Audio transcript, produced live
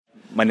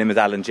My name is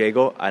Alan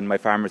Jago, and my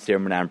farm is here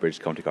in Manambridge,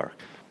 County Cork.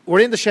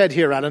 We're in the shed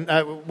here, Alan.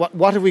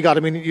 What have we got?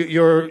 I mean,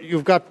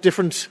 you've got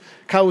different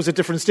cows at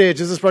different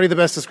stages. This is probably the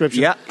best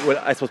description. Yeah,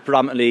 well, I suppose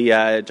predominantly,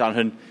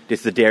 Jonathan,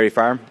 this is a dairy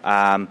farm.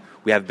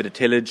 We have a bit of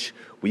tillage.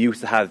 We used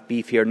to have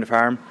beef here in the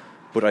farm,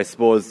 but I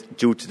suppose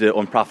due to the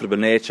unprofitable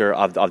nature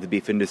of the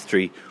beef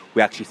industry,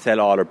 we actually sell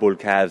all our bull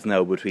calves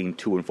now between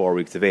 2 and 4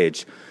 weeks of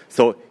age.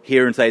 So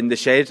here inside in the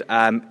shed,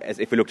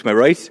 if we look to my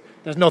right,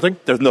 There's nothing.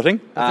 They've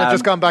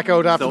just gone back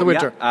out after the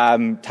winter.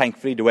 Yeah,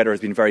 thankfully, the weather has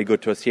been very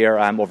good to us here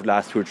over the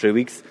last 2 or 3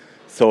 weeks.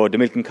 So the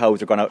milking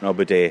cows are gone out now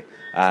a day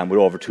with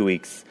over 2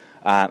 weeks.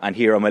 And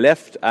here on my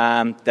left,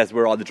 that's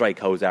where all the dry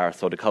cows are.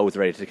 So the cows are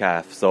ready to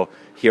calf. So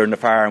here in the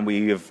farm,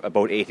 we have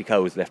about 80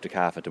 cows left to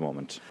calf at the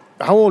moment.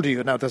 How old are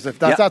you now?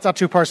 That's not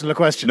too personal a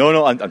question.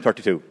 No, I'm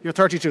 32. You're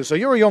 32. So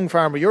you're a young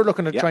farmer. You're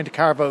looking at trying to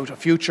carve out a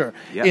future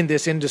in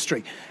this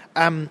industry.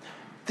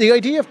 The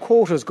idea of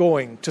quotas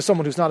going to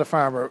someone who's not a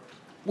farmer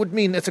would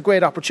mean it's a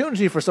great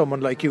opportunity for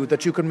someone like you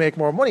that you can make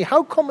more money.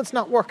 How come it's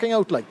not working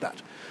out like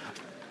that?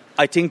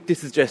 I think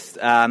this is just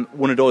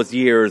one of those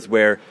years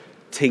where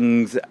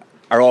things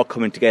are all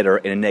coming together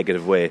in a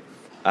negative way.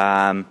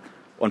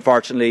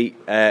 Unfortunately,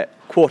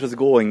 quotas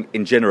going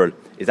in general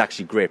is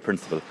actually a great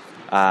principle.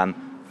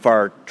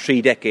 For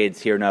 3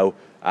 decades here now,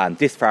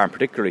 this farm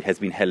particularly has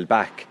been held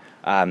back.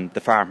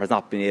 The farm has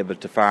not been able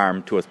to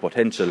farm to its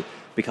potential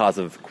because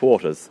of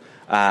quotas.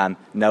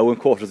 Now when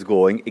quotas are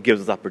going, it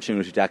gives us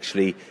opportunity to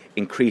actually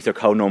increase our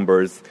cow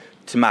numbers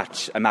to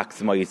match and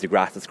maximise the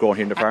grass that's grown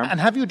here in the farm. And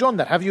have you done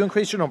that? Have you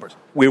increased your numbers?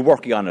 We're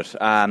working on it.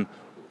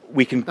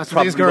 That's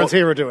what these girls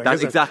here are doing.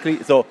 That's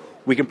exactly. So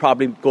we can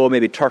probably go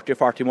maybe 30 or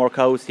 40 more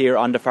cows here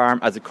on the farm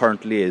as it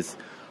currently is.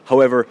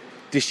 However,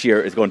 this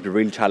year is going to be a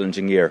really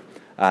challenging year.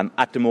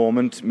 At the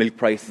moment, milk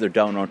prices are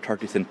down around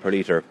 30 cents per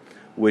litre,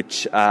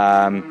 which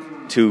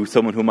to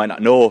someone who might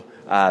not know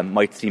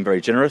might seem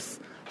very generous.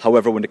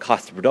 However, when the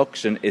cost of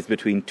production is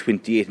between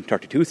 28 and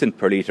 32 cents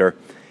per litre,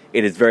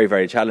 it is very,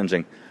 very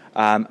challenging.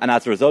 And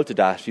as a result of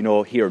that,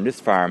 here on this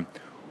farm,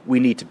 we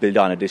need to build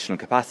on additional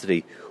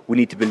capacity. We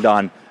need to build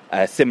on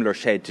a similar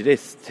shed to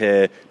this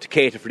to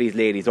cater for these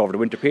ladies over the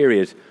winter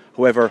period.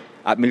 However,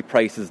 at milk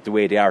prices the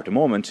way they are at the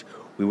moment,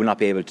 we will not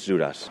be able to do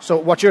that. So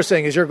what you're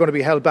saying is you're going to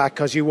be held back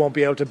because you won't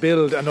be able to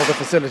build another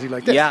facility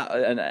like this? Yeah,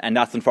 and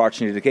that's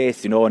unfortunately the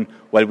case. And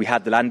while we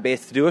had the land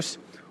base to do it,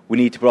 we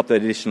need to put up the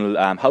additional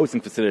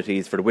housing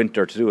facilities for the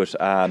winter to do it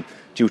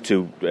due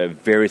to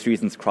various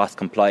reasons,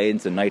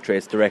 cross-compliance and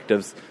nitrates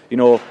directives.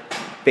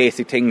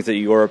 Basic things that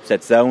Europe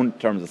sets down in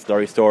terms of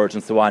slurry storage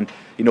and so on.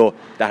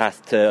 That has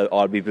to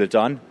all be built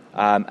on,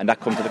 and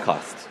that comes at a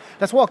cost.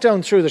 Let's walk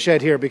down through the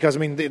shed here because,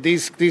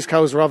 these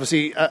cows are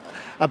obviously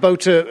about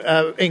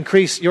to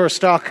increase your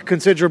stock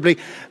considerably.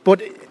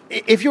 But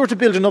if you were to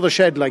build another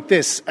shed like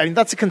this,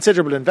 that's a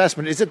considerable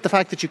investment. Is it the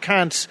fact that you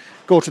can't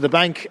go to the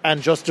bank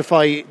and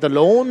justify the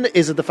loan?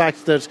 Is it the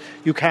fact that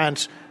you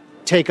can't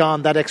take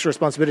on that extra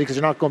responsibility because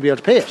you're not going to be able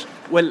to pay it?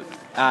 Well,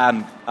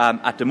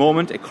 at the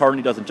moment, it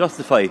currently doesn't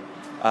justify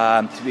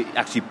to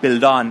actually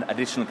build on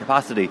additional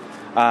capacity.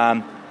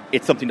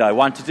 It's something that I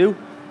want to do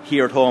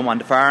here at home on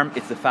the farm.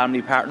 It's a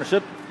family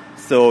partnership.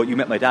 So you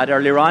met my dad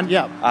earlier on.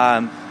 Yeah.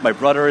 My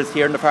brother is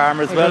here in the farm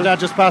as well. My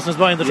dad just passing us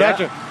by in the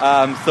tractor.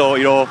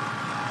 So,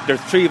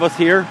 there's 3 of us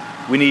here.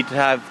 We need to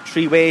have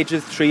 3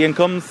 wages, 3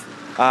 incomes.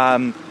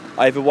 I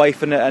have a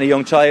wife and a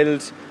young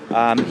child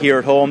here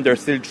at home.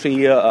 There's still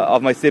 3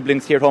 of my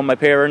siblings here at home, my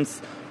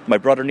parents. My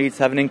brother needs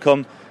to have an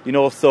income.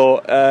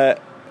 So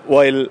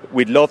while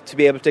we'd love to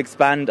be able to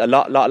expand a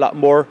lot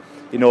more,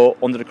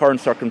 under the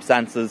current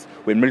circumstances,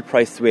 with milk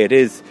price the way it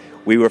is,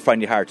 we were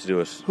finding it hard to do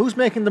it. Who's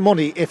making the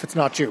money if it's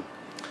not you?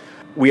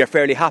 We are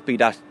fairly happy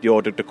that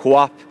the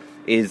co-op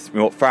is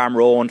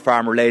farmer-owned,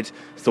 farmer-led,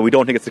 so we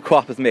don't think it's the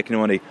co-op that's making the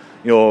money.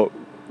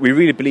 We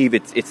really believe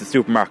it's the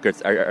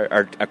supermarkets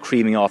are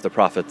creaming off the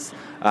profits.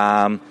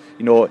 In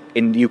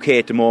the UK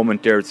at the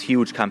moment, there's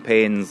huge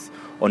campaigns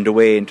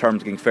underway in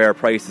terms of getting fair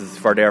prices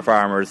for their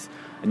farmers,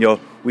 and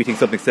we think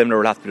something similar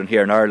will have to be done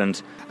here in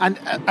Ireland. And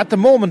at the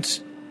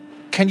moment,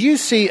 can you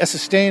see a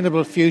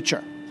sustainable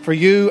future for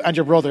you and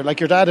your brother? Like,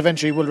 your dad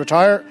eventually will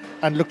retire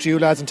and look to you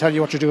lads and tell you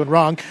what you're doing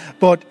wrong,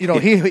 but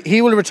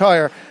he will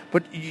retire,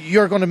 but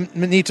you're going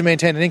to need to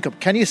maintain an income.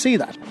 Can you see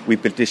that? We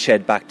built this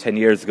shed back 10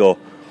 years ago.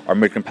 Our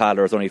milking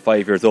parlour is only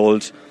 5 years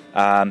old.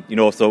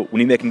 So when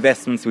we make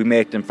investments, we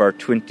make them for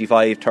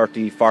 25,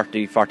 30,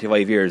 40,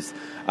 45 years.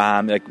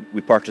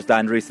 We purchased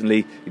land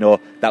recently,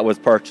 that was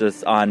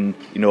purchased on,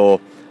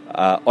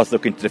 us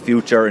looking to the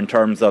future in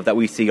terms of that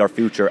we see our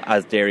future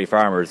as dairy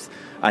farmers.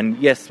 And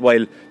yes,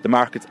 while the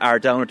markets are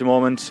down at the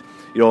moment,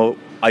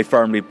 I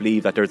firmly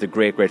believe that there's a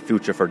great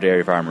future for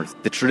dairy farmers.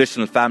 The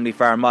traditional family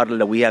farm model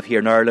that we have here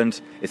in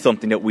Ireland is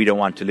something that we don't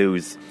want to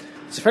lose.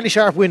 It's a fairly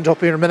sharp wind up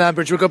here in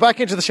Manambridge. We'll go back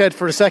into the shed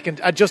for a second,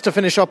 and just to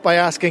finish up by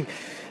asking,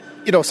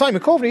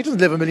 Simon Coveney, he doesn't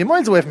live a million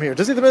miles away from here,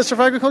 does he, the Minister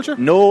for Agriculture?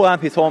 No,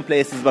 his home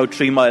place is about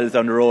 3 miles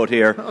down the road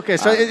here. Okay,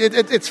 so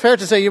it's fair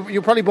to say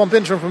you probably bump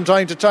into him from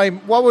time to time.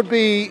 What would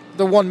be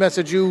the one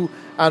message you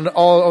and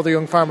all other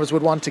young farmers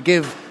would want to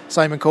give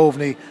Simon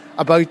Coveney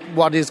about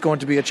what is going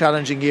to be a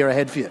challenging year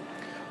ahead for you?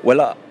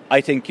 Well,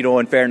 I think,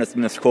 in fairness,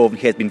 Minister Coven,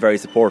 he has been very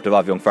supportive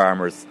of young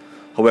farmers.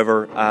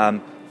 However,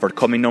 for the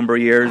coming number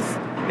of years,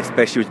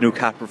 especially with new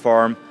cap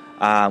reform,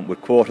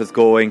 with quotas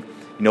going,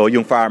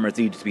 young farmers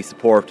need to be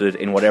supported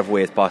in whatever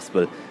way is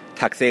possible.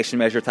 Taxation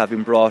measures have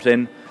been brought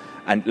in,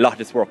 and a lot of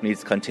this work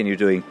needs to continue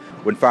doing.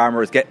 When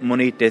farmers get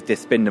money, they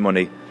spend the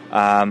money.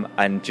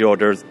 And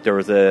there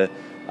was a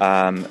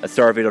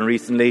survey done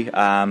recently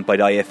by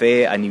the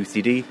IFA and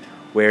UCD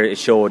where it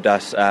showed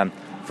that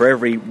for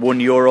every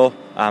 €1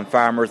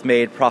 farmers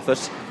made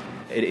profit,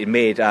 it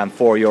made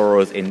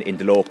 €4 in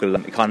the local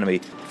economy.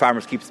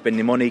 Farmers keep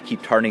spending money,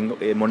 keep turning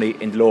money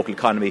in the local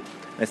economy,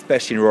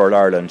 especially in rural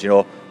Ireland.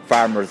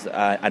 Farmers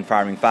and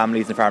farming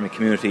families and farming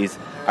communities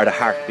are the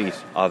heartbeat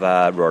of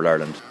rural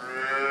Ireland.